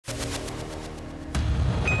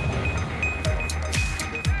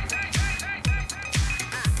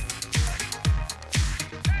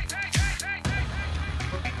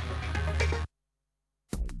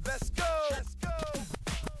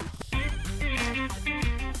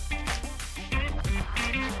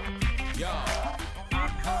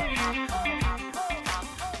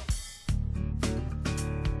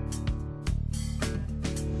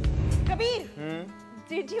Kabir,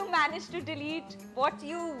 did you manage to delete what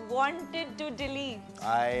you wanted to delete?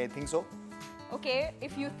 I think so. Okay,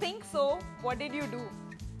 if you think so, what did you do?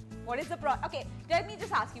 What is the Okay, let me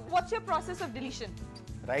just ask you, what's your process of deletion?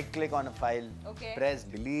 Right click on a file, press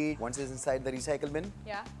delete. Once it's inside the recycle bin,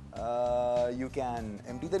 you can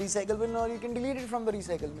empty the recycle bin or you can delete it from the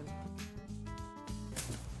recycle bin.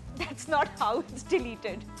 That's not how it's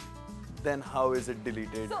deleted. Then how is it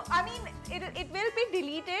deleted? So, I mean, it will be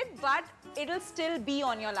deleted, but it'll still be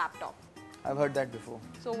on your laptop. I've heard that before.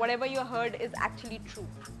 So, whatever you heard is actually true.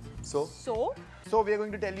 So we are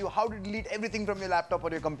going to tell you how to delete everything from your laptop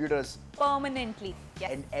or your computers. Permanently.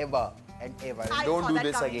 Yes. And ever. Don't do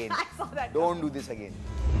this again. I saw that Don't do this again.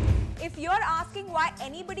 If you're asking why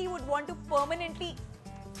anybody would want to permanently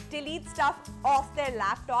delete stuff off their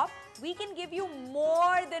laptop, we can give you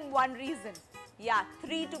more than one reason. Yeah,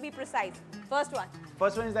 3 to be precise. First one.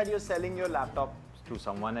 First one is that you're selling your laptop to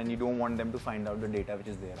someone and you don't want them to find out the data which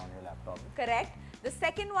is there on your laptop. Correct. The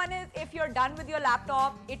second one is if you're done with your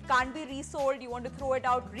laptop, it can't be resold, you want to throw it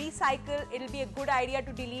out, recycle, it'll be a good idea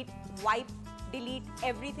to delete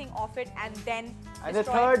everything off it and then And the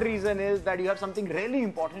third reason is that you have something really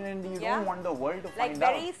important and you don't want the world to find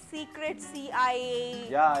out. Like very secret CIA.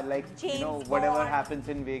 Yeah, like James whatever Bond. happens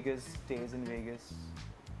in Vegas stays in Vegas.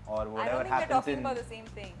 Or whatever I don't think happens we're talking in about the same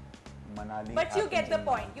thing. Manali. But you get the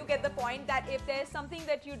point. You get the point that if there's something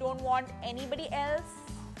that you don't want anybody else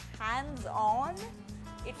hands on,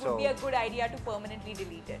 it would be a good idea to permanently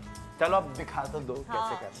delete it. चलो अब दिखा तो दो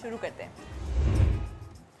कैसे करना है. शुरू करते हैं.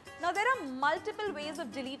 Now there are multiple ways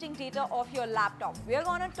of deleting data off your laptop. We are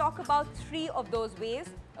going to talk about 3 of those ways.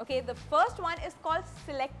 Okay, the first one is called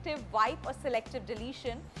selective wipe or selective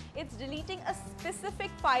deletion. It's deleting a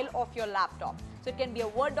specific file off your laptop. So it can be a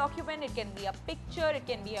Word document, it can be a picture, it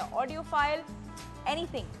can be an audio file,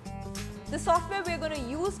 anything. The software we're going to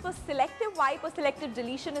use for selective wipe or selective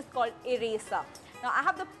deletion is called Eraser. Now I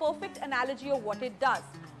have the perfect analogy of what it does.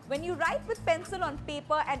 When you write with pencil on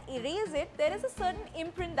paper and erase it, there is a certain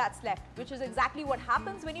imprint that's left, which is exactly what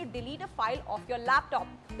happens when you delete a file off your laptop.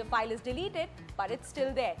 The file is deleted, but it's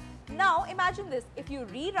still there. Now imagine this, if you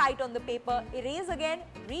rewrite on the paper, erase again,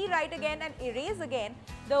 rewrite again and erase again,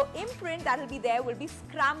 the imprint that will be there will be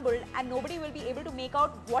scrambled and nobody will be able to make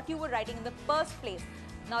out what you were writing in the first place.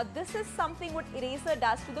 Now this is something what Eraser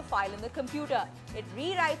does to the file in the computer. It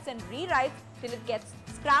rewrites and rewrites till it gets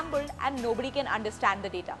scrambled and nobody can understand the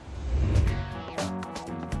data.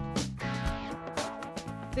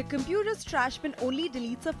 The computer's trash bin only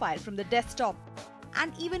deletes a file from the desktop.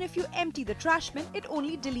 And even if you empty the trash bin, it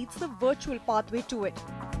only deletes the virtual pathway to it.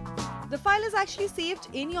 The file is actually saved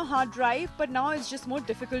in your hard drive, but now it's just more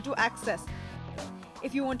difficult to access.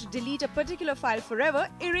 If you want to delete a particular file forever,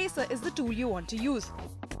 Eraser is the tool you want to use.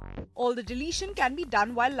 All the deletion can be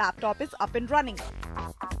done while laptop is up and running.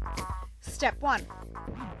 Step 1.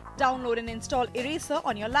 Download and install Eraser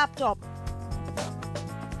on your laptop.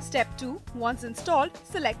 Step 2. Once installed,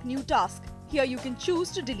 select New Task. Here you can choose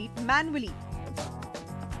to delete manually.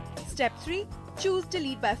 Step 3. Choose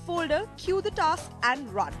Delete by folder, queue the task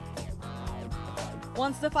and run.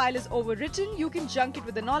 Once the file is overwritten, you can junk it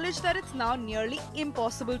with the knowledge that it's now nearly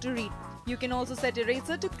impossible to read. You can also set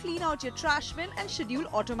Eraser to clean out your trash bin and schedule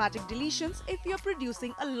automatic deletions if you're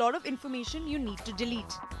producing a lot of information you need to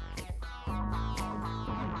delete.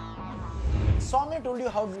 Soumya told you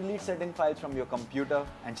how to delete certain files from your computer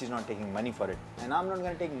and she's not taking money for it. And I'm not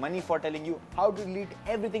going to take money for telling you how to delete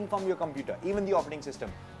everything from your computer, even the operating system.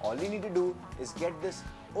 All you need to do is get this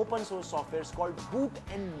open source software. It's called Boot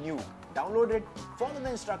and Nuke. Download it, follow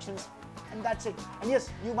the instructions, and that's it. And yes,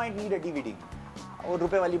 you might need a DVD. और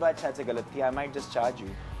रुपए वाली बात शायद से गलत थी. I might just charge you.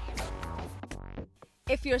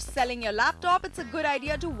 If you're selling your laptop, it's a good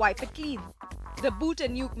idea to wipe it clean. The boot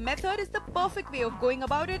and nuke method is the perfect way of going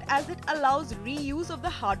about it as it allows reuse of the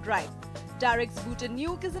hard drive. Direct's Boot and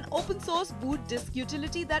Nuke is an open source boot disk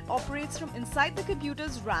utility that operates from inside the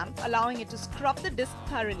computer's RAM, allowing it to scrub the disk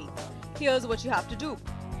thoroughly. Here's what you have to do.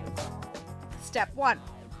 Step 1.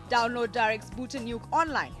 Download Direct's Boot and Nuke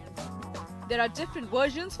online. There are different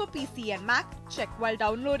versions for PC and Mac. Check while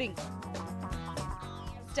downloading.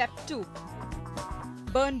 Step 2.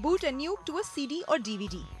 Burn Boot and Nuke to a CD or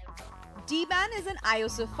DVD. DBAN is an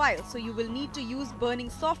ISO file, so you will need to use burning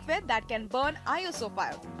software that can burn ISO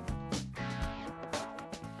files.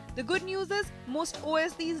 The good news is, most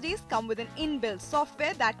OS these days come with an inbuilt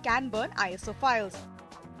software that can burn ISO files.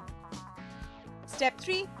 Step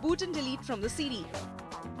 3. Boot and delete from the CD.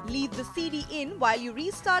 Leave the CD in while you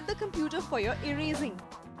restart the computer for your erasing.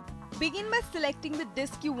 Begin by selecting the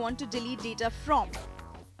disk you want to delete data from.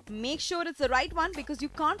 Make sure it's the right one because you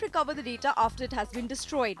can't recover the data after it has been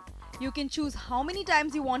destroyed. You can choose how many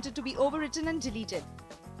times you want it to be overwritten and deleted.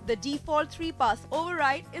 The default 3-pass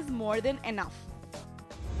override is more than enough.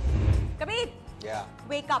 Kabir! Yeah.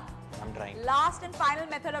 Wake up. I'm trying. Last and final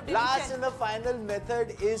method of deletion. Last and the final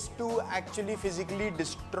method is to actually physically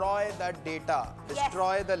destroy that data.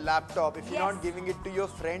 Destroy the laptop if you're not giving it to your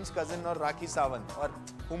friend's cousin or Rakhi Sawant or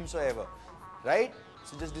whomsoever. Right?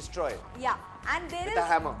 So just destroy it. Yeah. And there is... With a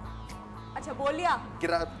hammer. Acha, bol liya.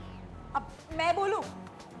 Gira. Ab main bolu?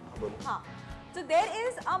 Bolo. Haan. So there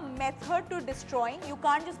is a method to destroying. You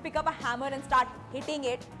can't just pick up a hammer and start hitting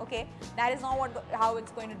it. Okay, that is not how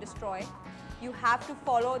it's going to destroy. You have to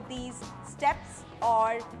follow these steps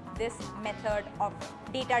or this method of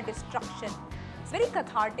data destruction. It's very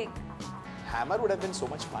cathartic. Hammer would have been so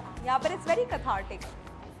much fun. Yeah, but it's very cathartic.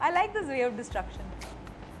 I like this way of destruction.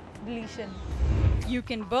 Deletion. You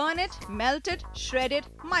can burn it, melt it, shred it,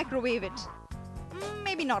 microwave it.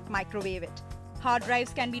 Maybe not microwave it. Hard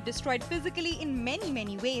drives can be destroyed physically in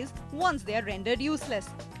many ways once they are rendered useless.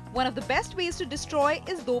 One of the best ways to destroy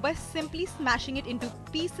is though by simply smashing it into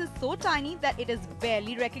pieces so tiny that it is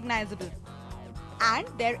barely recognizable. And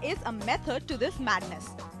there is a method to this madness.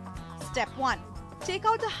 Step 1. Take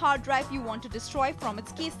out the hard drive you want to destroy from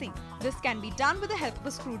its casing. This can be done with the help of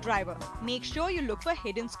a screwdriver. Make sure you look for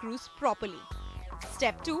hidden screws properly.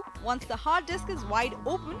 Step 2. Once the hard disk is wide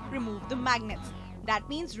open, remove the magnets. That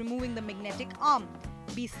means removing the magnetic arm.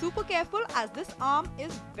 Be super careful as this arm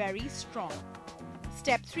is very strong.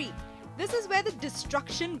 Step 3. This is where the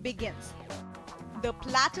destruction begins. The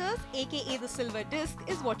platters, aka the silver disc,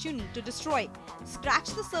 is what you need to destroy. Scratch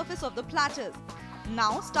the surface of the platters.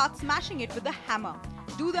 Now start smashing it with the hammer.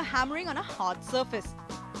 Do the hammering on a hard surface.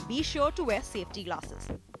 Be sure to wear safety glasses.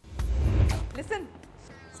 Listen,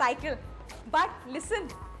 cycle. But listen,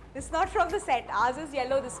 it's not from the set. Ours is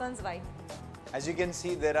yellow, this one's white. As you can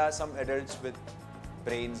see, there are some adults with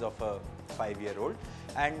brains of a 5-year-old.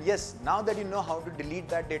 And yes, now that you know how to delete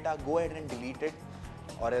that data, go ahead and delete it,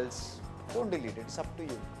 or else don't delete it. It's up to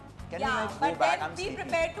you. Can you like go back? But then be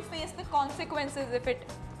prepared to face the consequences if it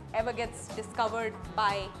ever gets discovered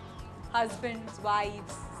by husbands,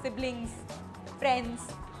 wives, siblings, friends.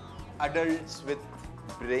 Adults with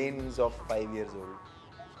brains of 5 years old.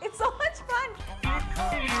 It's so much fun.